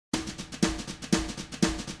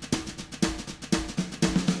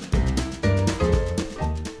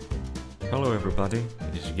everybody,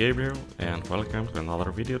 this is Gabriel and welcome to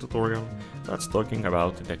another video tutorial that's talking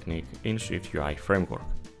about the technique in SwiftUI framework.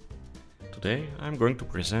 Today I'm going to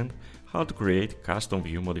present how to create custom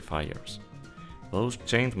view modifiers, those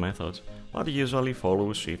chained methods that usually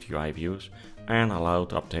follow SwiftUI views and allow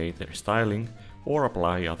to update their styling or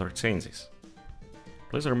apply other changes.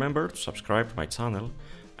 Please remember to subscribe to my channel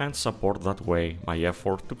and support that way my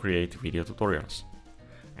effort to create video tutorials.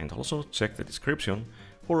 And also check the description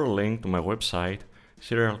for a link to my website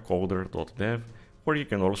serialcoder.dev, where you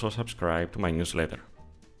can also subscribe to my newsletter.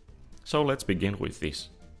 So let's begin with this.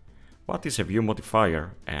 What is a view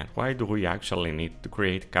modifier and why do we actually need to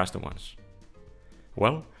create custom ones?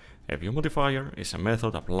 Well, a view modifier is a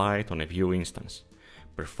method applied on a view instance,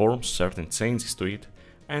 performs certain changes to it,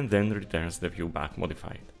 and then returns the view back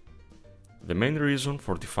modified. The main reason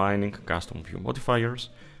for defining custom view modifiers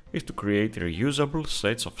is to create reusable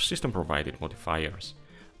sets of system-provided modifiers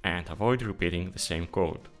and avoid repeating the same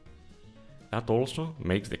code. That also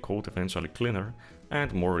makes the code eventually cleaner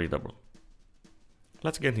and more readable.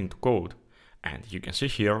 Let's get into code, and you can see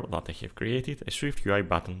here that I have created a SwiftUI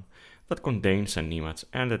button that contains an image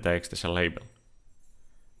and the text as a label.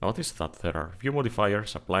 Notice that there are view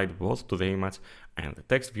modifiers applied both to the image and the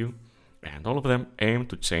text view, and all of them aim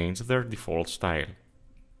to change their default style.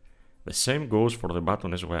 The same goes for the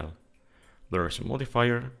button as well. There is a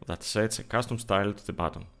modifier that sets a custom style to the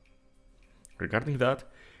button. Regarding that,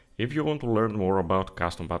 if you want to learn more about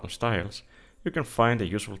custom button styles, you can find a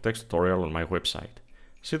useful text tutorial on my website.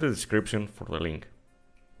 See the description for the link.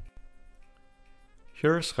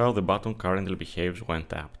 Here's how the button currently behaves when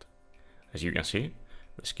tapped. As you can see,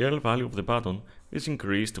 the scale value of the button is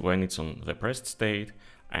increased when it's on the pressed state,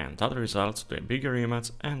 and that results to a bigger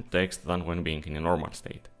image and text than when being in a normal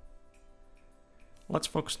state. Let's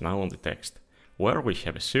focus now on the text, where we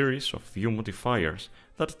have a series of view modifiers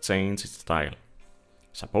that change its style.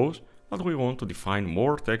 Suppose that we want to define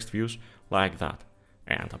more text views like that,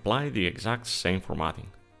 and apply the exact same formatting.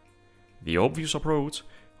 The obvious approach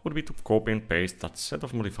would be to copy and paste that set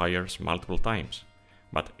of modifiers multiple times,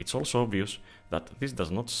 but it's also obvious that this does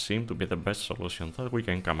not seem to be the best solution that we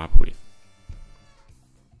can come up with.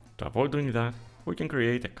 To avoid doing that, we can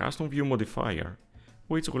create a custom view modifier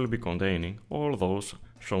which will be containing all those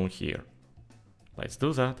shown here. Let's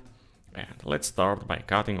do that, and let's start by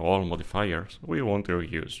cutting all modifiers we want to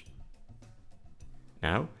reuse.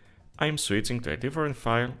 Now, I'm switching to a different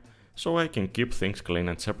file so I can keep things clean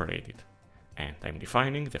and separated, and I'm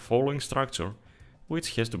defining the following structure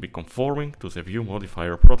which has to be conforming to the view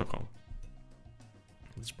modifier protocol.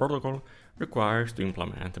 This protocol requires to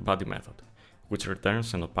implement a body method, which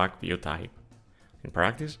returns an opaque view type. In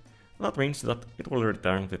practice, that means that it will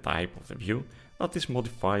return the type of the view that this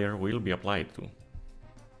modifier will be applied to.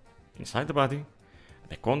 Inside the body,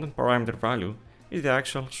 the content parameter value is the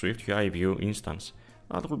actual SwiftUI view instance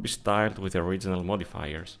that will be styled with the original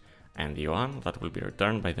modifiers and the one that will be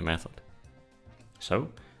returned by the method. So,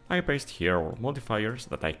 I paste here all modifiers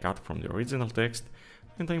that I cut from the original text,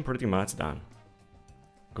 and I'm pretty much done.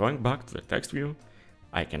 Going back to the text view,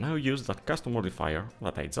 I can now use that custom modifier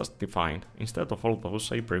that I just defined instead of all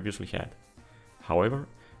those I previously had. However,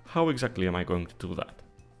 how exactly am I going to do that?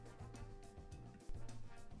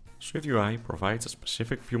 SwiftUI provides a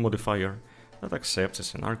specific view modifier that accepts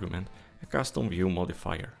as an argument a custom view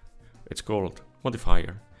modifier. It's called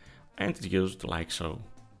modifier, and it's used like so.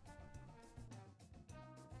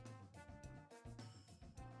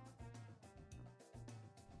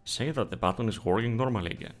 Say that the button is working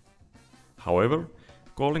normally again. However,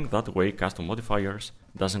 calling that way custom modifiers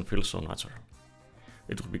doesn't feel so natural.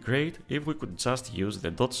 It would be great if we could just use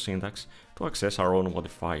the dot syntax to access our own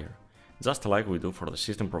modifier, just like we do for the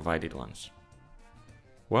system-provided ones.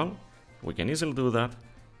 Well, we can easily do that,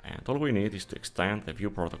 and all we need is to extend the view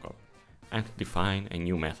protocol and define a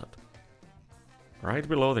new method. Right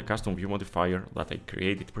below the custom view modifier that I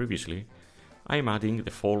created previously, I'm adding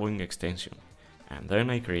the following extension, and then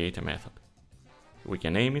I create a method. We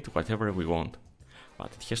can name it whatever we want,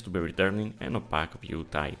 but it has to be returning an opaque view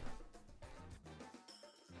type.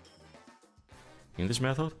 In this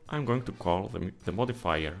method, I'm going to call the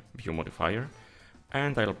modifier view modifier,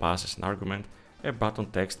 and I'll pass as an argument a button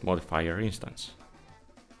text modifier instance.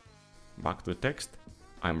 Back to the text,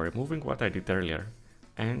 I'm removing what I did earlier,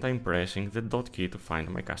 and I'm pressing the dot key to find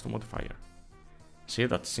my custom modifier. See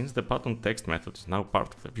that since the button text method is now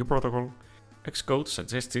part of the view protocol, Xcode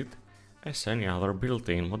suggests it as any other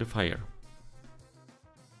built-in modifier.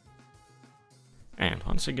 And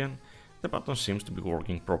once again, the button seems to be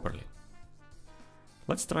working properly.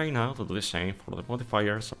 Let's try now to do the same for the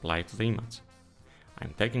modifiers applied to the image.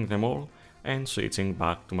 I'm taking them all and switching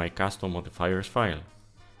back to my custom modifiers file,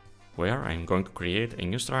 where I'm going to create a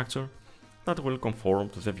new structure that will conform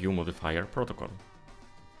to the view modifier protocol.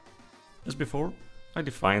 As before, I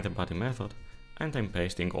defined the body method and I'm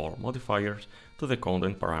pasting all modifiers to the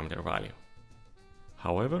content parameter value.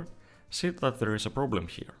 However, see that there is a problem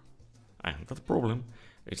here, and that problem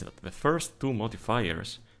is that the first two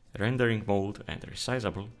modifiers, rendering mode and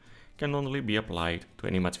resizable, can only be applied to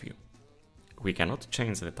an image view. We cannot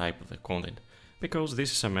change the type of the content because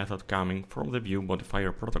this is a method coming from the view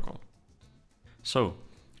modifier protocol. So,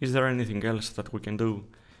 is there anything else that we can do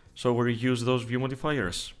so we reuse those view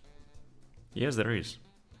modifiers? Yes, there is.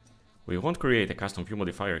 We won't create a custom view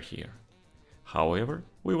modifier here. However,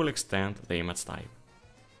 we will extend the image type.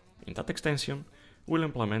 In that extension, we'll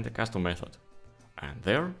implement a custom method, and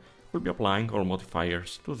there we'll be applying all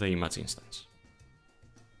modifiers to the image instance.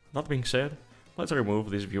 That being said, let's remove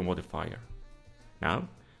this view modifier. Now,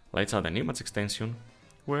 let's add an image extension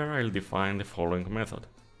where I'll define the following method.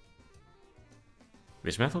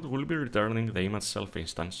 This method will be returning the image self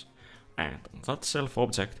instance, and on that self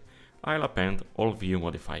object I'll append all view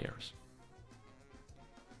modifiers.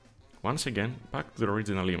 Once again, back to the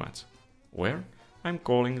original image, where I'm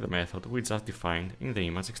calling the method we just defined in the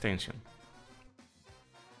image extension.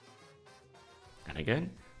 And again,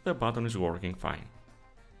 the button is working fine.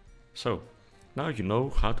 So, now you know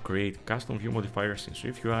how to create custom view modifiers in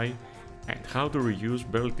SwiftUI and how to reuse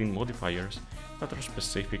built-in modifiers that are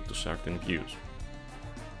specific to certain views.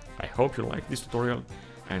 I hope you liked this tutorial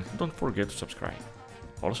and don't forget to subscribe.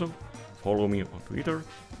 Also, follow me on Twitter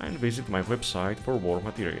and visit my website for more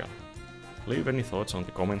material. Leave any thoughts on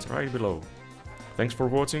the comments right below. Thanks for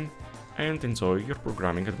watching and enjoy your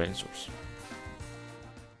programming adventures.